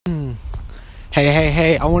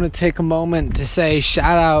Hey, I want to take a moment to say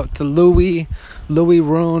shout out to Luwi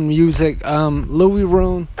Roon music. Luwi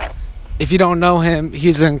Roon, if you don't know him,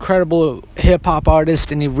 he's an incredible hip-hop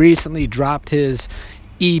artist, and he recently dropped his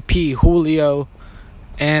EP, Julio,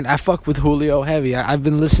 and I fuck with Julio heavy. I've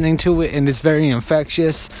been listening to it, and it's very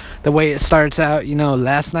infectious. The way it starts out,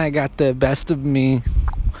 last night got the best of me.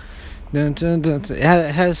 Dun, dun, dun, dun. It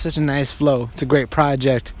has such a nice flow. It's a great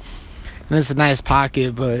project, and it's a nice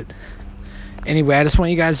pocket, but anyway, I just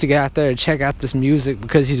want you guys to get out there and check out this music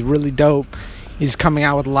because he's really dope. He's coming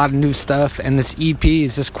out with a lot of new stuff, and this EP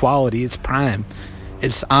is just quality. It's prime.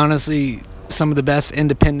 It's honestly some of the best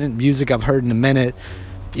independent music I've heard in a minute.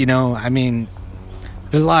 There's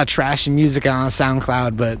a lot of trashy music on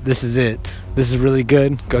SoundCloud, but this is it. This is really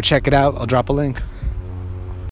good. Go check it out. I'll drop a link.